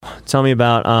tell me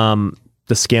about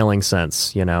the scaling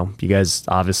sense. You know, you guys,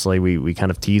 obviously we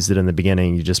kind of teased it in the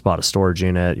beginning. You just bought a storage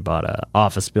unit, you bought an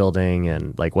office building,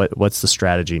 and like what's the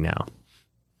strategy now?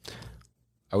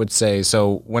 I would say,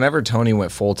 so whenever Tony went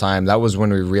full time, that was when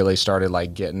we really started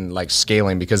like getting like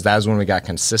scaling, because that was when we got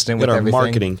consistent with our everything.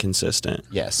 Marketing consistent.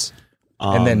 Yes.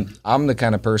 And then I'm the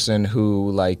kind of person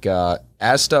who like,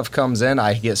 as stuff comes in,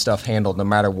 I get stuff handled no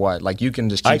matter what. Like you can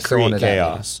just keep throwing it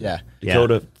chaos. at me. Yeah.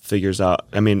 Dakota figures out.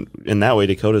 I mean, in that way,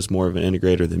 Dakota's more of an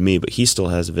integrator than me, but he still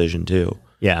has a vision too.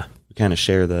 Yeah. We kind of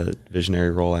share the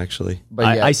visionary role, actually. But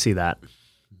I see that.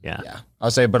 Yeah. I'll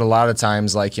say, but a lot of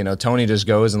times, like, you know, Tony just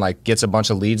goes and like gets a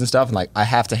bunch of leads and stuff, and like I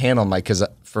have to handle them, like, because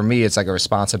for me it's like a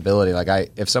responsibility.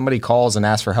 Like if somebody calls and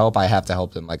asks for help, I have to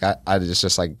help them. Like I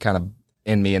just like kind of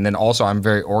in me, and then also I'm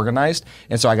very organized,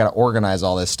 and so I got to organize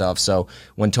all this stuff. So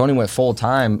when Tony went full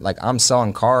time, like I'm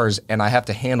selling cars, and I have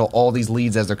to handle all these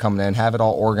leads as they're coming in, have it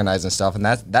all organized and stuff, and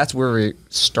that's where we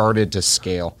started to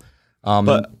scale.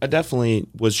 But I definitely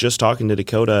was just talking to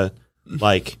Dakota,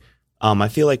 like. I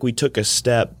feel like we took a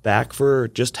step back for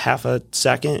just half a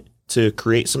second to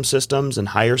create some systems and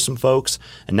hire some folks,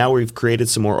 and now we've created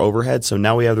some more overhead. So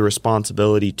now we have the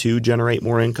responsibility to generate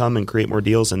more income and create more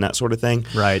deals and that sort of thing.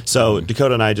 Right. So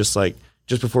Dakota and I just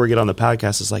before we get on the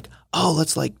podcast, it's like, oh,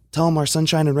 let's like tell them our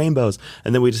sunshine and rainbows.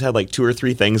 And then we just had like 2 or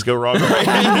 3 things go wrong right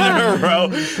in a row.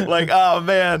 Like, oh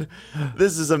man,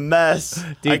 this is a mess.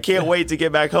 Dude, I can't wait to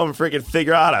get back home and freaking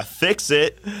figure out how to fix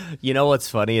it. You know what's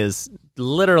funny is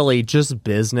literally just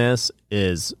business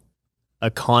is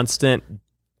a constant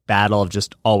battle of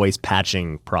just always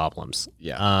patching problems.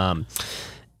 Yeah.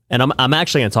 And I'm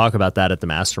actually going to talk about that at the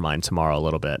mastermind tomorrow a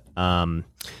little bit.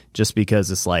 Just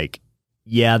because it's like,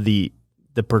 yeah, the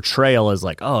portrayal is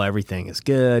like, oh, everything is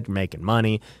good, you're making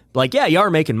money. Like, yeah, you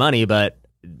are making money, but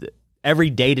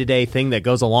every day-to-day thing that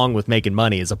goes along with making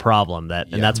money is a problem,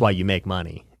 and that's why you make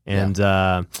money. And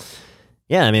I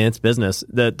mean, it's business.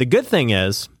 The good thing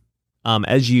is,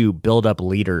 as you build up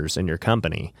leaders in your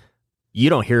company, you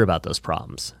don't hear about those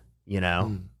problems, you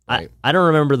know? Right. I don't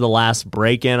remember the last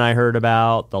break-in I heard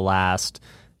about, the last,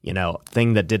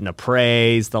 thing that didn't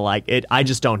appraise,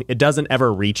 it doesn't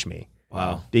ever reach me.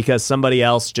 Wow. Because somebody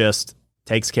else just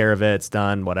takes care of it, it's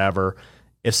done, whatever.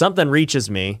 If something reaches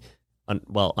me,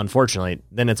 unfortunately,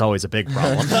 then it's always a big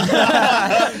problem.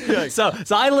 So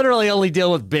I literally only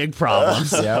deal with big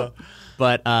problems. Yeah.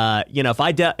 But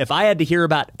if I had to hear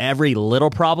about every little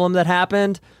problem that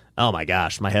happened, oh my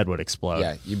gosh, my head would explode.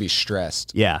 Yeah, you'd be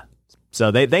stressed. Yeah.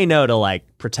 So they know to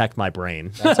like protect my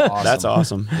brain. That's awesome. That's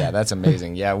awesome. Yeah, that's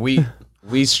amazing. Yeah, we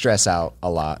stress out a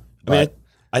lot. I mean,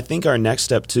 I think our next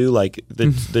step too, like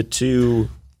the 2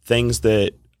 things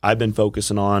that I've been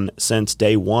focusing on since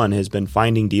day one has been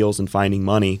finding deals and finding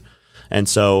money. And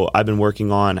so I've been working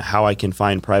on how I can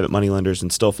find private money lenders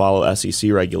and still follow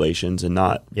SEC regulations and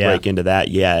not break into that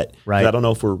yet. Right. I don't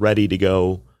know if we're ready to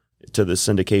go to the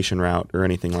syndication route or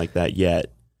anything like that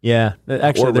yet. Yeah.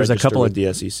 Actually, there's a couple of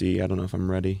the SEC. I don't know if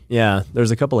I'm ready. Yeah.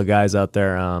 There's a couple of guys out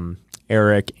there,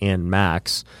 Eric and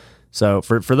Max. So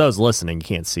for those listening, you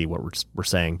can't see what we're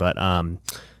saying, but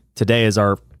today is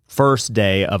our first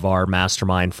day of our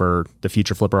mastermind for the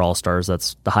Future Flipper All-Stars.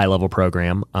 That's the high-level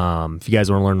program. If you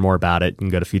guys want to learn more about it, you can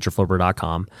go to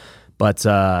futureflipper.com.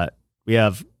 But we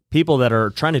have people that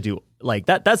are trying to do like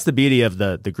that. That's the beauty of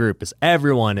the group is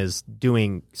everyone is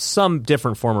doing some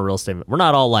different form of real estate. We're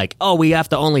not all like, oh, we have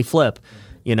to only flip.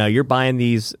 You're buying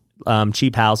these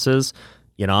cheap houses.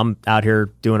 I'm out here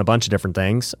doing a bunch of different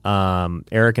things.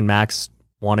 Eric and Max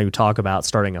want to talk about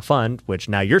starting a fund, which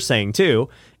now you're saying too.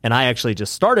 And I actually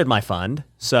just started my fund.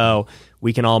 So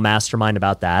we can all mastermind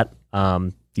about that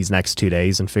these next 2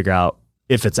 days and figure out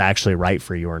if it's actually right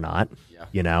for you or not,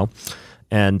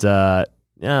 And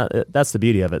that's the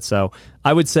beauty of it. So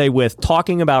I would say with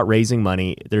talking about raising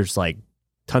money, there's like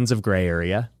tons of gray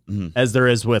area, as there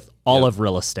is with all of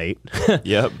real estate.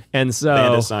 Yep. And so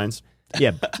Bandit signs.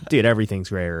 Yeah, dude, everything's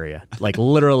gray area. Like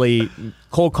literally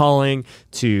cold calling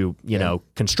to,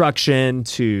 construction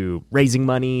to raising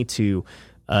money to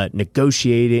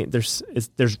negotiating. There's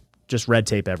just red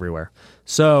tape everywhere.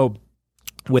 So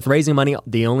with raising money,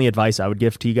 the only advice I would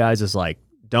give to you guys is like,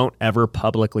 don't ever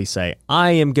publicly say,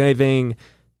 I am giving,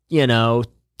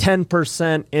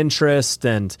 10% interest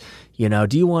and,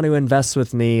 do you want to invest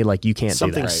with me? Like you can't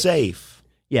something do that. Safe.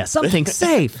 Yeah, something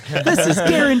safe. This is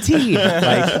guaranteed.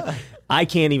 Like I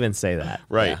can't even say that.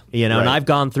 Right. And I've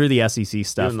gone through the SEC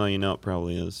stuff. Even though it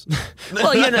probably is.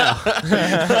 Well,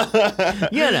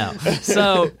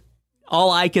 So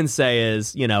all I can say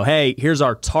is, hey, here's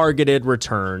our targeted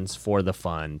returns for the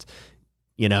fund.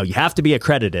 You have to be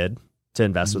accredited. to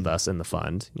invest with us in the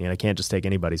fund. You know, I can't just take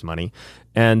anybody's money.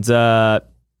 And,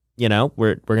 you know,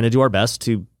 we're going to do our best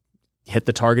to hit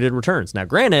the targeted returns. Now,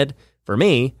 granted, for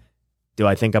me, do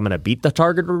I think I'm going to beat the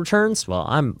targeted returns? Well,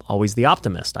 I'm always the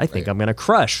optimist. I think I'm going to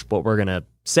crush what we're going to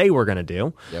say we're going to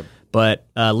do. Yep. But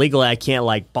legally, I can't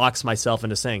like box myself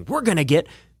into saying we're going to get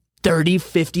 30,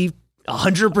 50,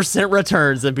 100%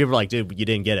 returns. And people are like, dude, you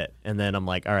didn't get it. And then I'm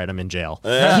like, all right, I'm in jail. You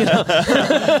know?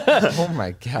 Oh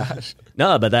my gosh.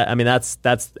 No, but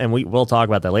that's, and we'll talk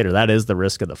about that later. That is the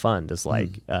risk of the fund is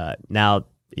like, now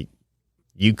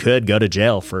you could go to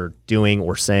jail for doing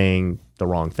or saying the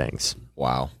wrong things,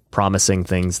 Wow. promising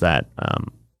things that,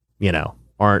 you know,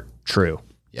 aren't true.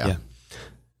 Yeah.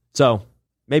 So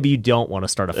maybe you don't want to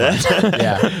start a fund.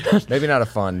 Yeah. Maybe not a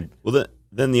fund. Well,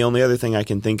 then the only other thing I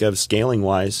can think of scaling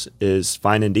wise is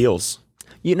finding deals.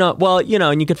 You know, well, you know,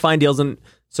 and you could find deals. And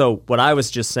so what I was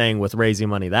just saying with raising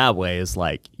money that way is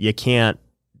like, you can't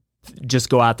just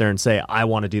go out there and say, I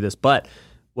want to do this. But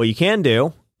what you can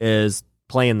do is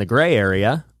play in the gray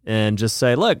area and just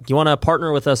say, look, you want to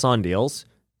partner with us on deals?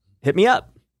 Hit me up.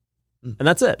 And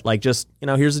that's it. Like, just, you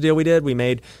know, here's the deal we did. We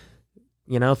made,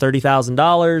 you know,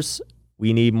 $30,000.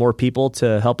 We need more people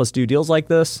to help us do deals like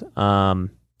this.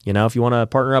 You know, if you want to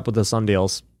partner up with us on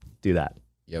deals, do that.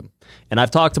 Yep. And I've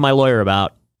talked to my lawyer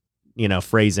about, you know,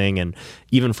 phrasing. And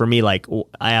even for me, like,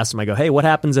 I asked him, I go, hey, what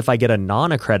happens if I get a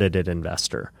non-accredited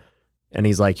investor? And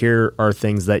he's like, here are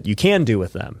things that you can do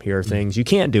with them. Here are things you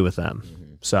can't do with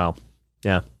them. So,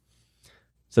 yeah.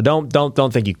 So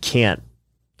don't think you can't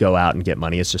go out and get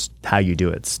money. It's just how you do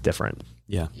it's different.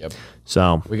 Yeah. Yep.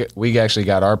 So We actually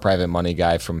got our private money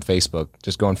guy from Facebook.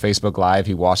 Just going Facebook Live.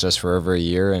 He watched us for over a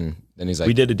year, and then he's like,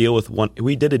 We did a deal with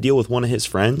one of his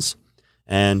friends,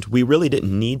 and we really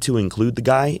didn't need to include the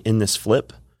guy in this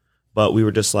flip, but we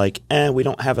were just like, we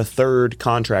don't have a third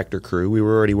contractor crew. We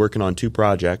were already working on 2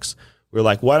 projects. We were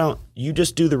like, why don't you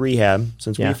just do the rehab?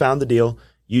 Since we found the deal,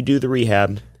 you do the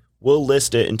rehab. We'll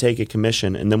list it and take a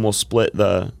commission, and then we'll split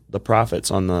the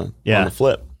profits on the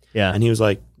flip. Yeah. And he was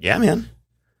like, yeah, man.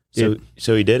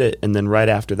 So he did it, and then right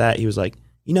after that, he was like,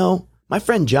 you know, my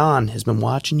friend John has been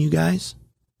watching you guys.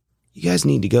 You guys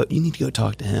need to go. You need to go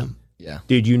talk to him. yeah.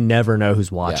 dude, you never know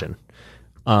who's watching.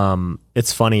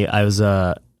 It's funny.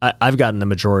 I've gotten the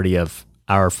majority of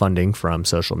our funding from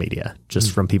social media,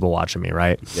 just from people watching me.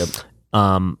 Right. Yep.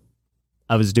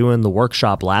 I was doing the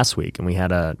workshop last week, and we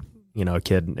had a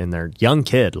kid in there, young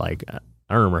kid, like, I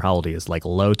don't remember how old he is, like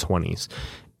low 20s.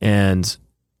 And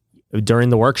during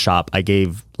the workshop, I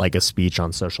gave like a speech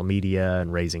on social media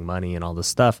and raising money and all this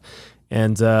stuff.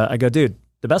 And I go, dude,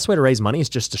 the best way to raise money is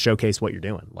just to showcase what you're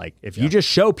doing. Like, if you just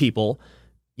show people,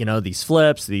 you know, these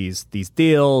flips, these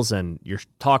deals, and you're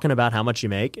talking about how much you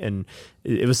make. And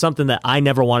it was something that I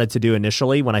never wanted to do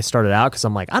initially when I started out, because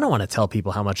I'm like, I don't want to tell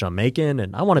people how much I'm making,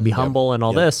 and I want to be humble and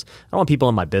all this. I don't want people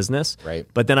in my business. Right.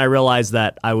 But then I realized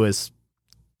that I was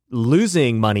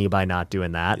losing money by not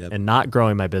doing that and not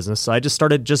growing my business. So I just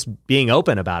started just being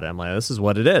open about it. I'm like, this is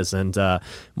what it is. And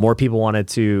more people wanted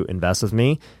to invest with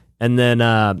me. And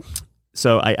then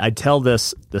so I tell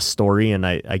this story, and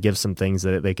I give some things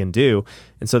that they can do.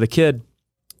 And so the kid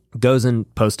goes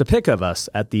and posts a pic of us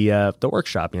at the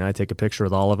workshop. You know, I take a picture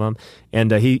with all of them,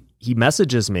 and he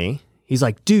messages me. He's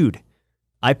like, dude,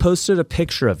 I posted a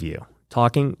picture of you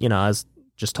talking, you know, I was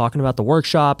just talking about the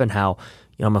workshop and how,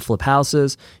 you know, I'm gonna flip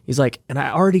houses. He's like, and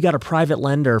I already got a private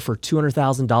lender for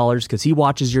 $200,000 because he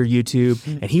watches your YouTube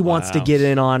and he wants to get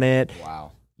in on it.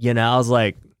 Wow. You know, I was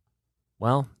like,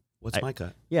 well, What's my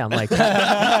cut? yeah, I'm like,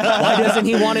 why doesn't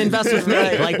he want to invest with me?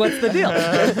 Like, what's the deal?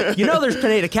 You know, there's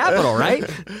Pineda Capital, right?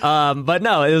 But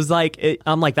no, it was like,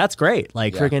 I'm like, that's great.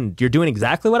 Like, freaking, you're doing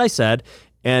exactly what I said.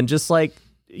 And just like,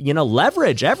 you know,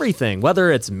 leverage everything, whether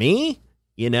it's me,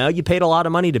 you know, you paid a lot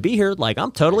of money to be here. Like,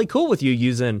 I'm totally cool with you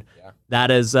using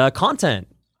that as content.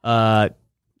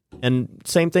 And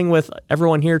same thing with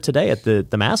everyone here today at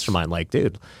the mastermind. Like,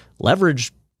 dude,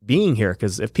 leverage being here.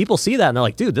 Because if people see that and they're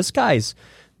like, dude,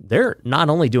 they're not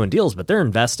only doing deals, but they're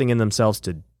investing in themselves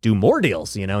to do more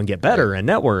deals, you know, and get better and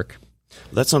network.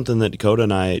 That's something that Dakota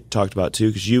and I talked about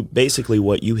too, because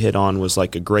what you hit on was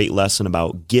like a great lesson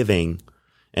about giving,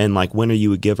 and like, when are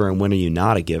you a giver and when are you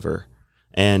not a giver?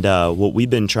 And what we've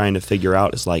been trying to figure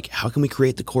out is like, how can we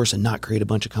create the course and not create a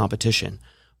bunch of competition?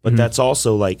 But that's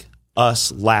also like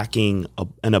us lacking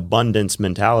an abundance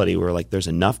mentality where like, there's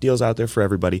enough deals out there for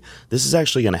everybody. This is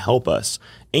actually going to help us.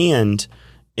 And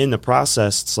in the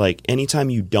process, it's like, anytime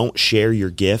you don't share your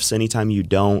gifts, anytime you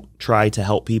don't try to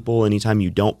help people, anytime you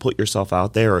don't put yourself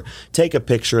out there or take a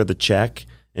picture of the check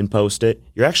and post it,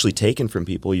 you're actually taking from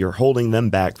people. You're holding them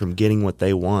back from getting what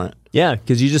they want. Yeah,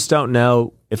 because you just don't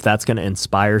know if that's going to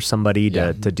inspire somebody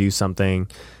to do something,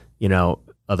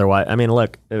 otherwise, I mean,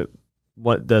 look,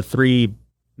 what the 3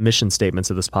 mission statements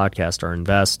of this podcast are: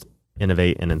 invest,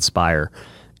 innovate, and inspire.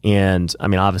 And I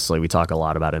mean, obviously we talk a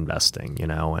lot about investing,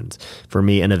 and for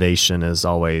me, innovation is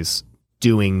always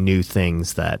doing new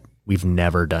things that we've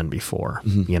never done before.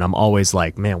 I'm always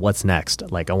like, man, what's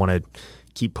next? Like, I want to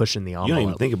keep pushing the envelope. You don't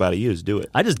even think about it. You just do it.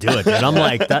 I just do it, dude. I'm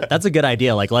like, that's a good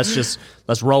idea. Like,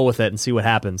 let's roll with it and see what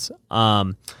happens.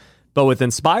 But with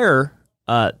Inspire,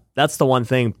 that's the one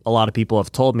thing a lot of people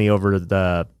have told me over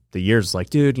the years,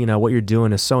 like, dude, what you're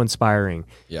doing is so inspiring.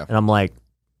 Yeah. And I'm like,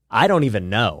 I don't even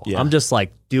know. Yeah. I'm just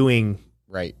like doing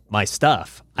my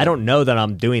stuff. I don't know that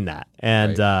I'm doing that.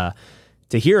 And to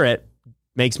hear it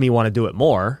makes me want to do it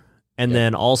more. And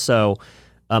then also,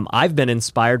 I've been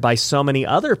inspired by so many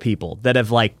other people that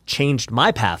have like changed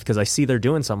my path because I see they're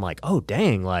doing something like, oh,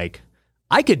 dang, like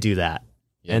I could do that.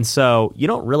 Yeah. And so you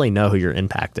don't really know who you're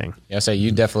impacting. Yeah, so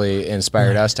you definitely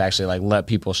inspired us to actually like let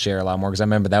people share a lot more, because I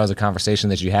remember that was a conversation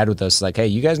that you had with us, like, hey,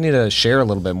 you guys need to share a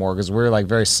little bit more, because we're like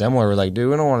very similar. We're like, dude,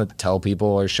 we don't want to tell people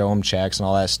or show them checks and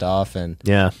all that stuff. And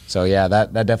so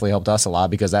that definitely helped us a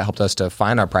lot, because that helped us to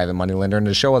find our private money lender and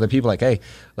to show other people like, hey,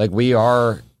 like we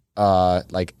are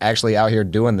like actually out here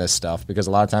doing this stuff, because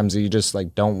a lot of times you just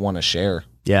like don't want to share.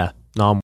 Yeah, no, I'm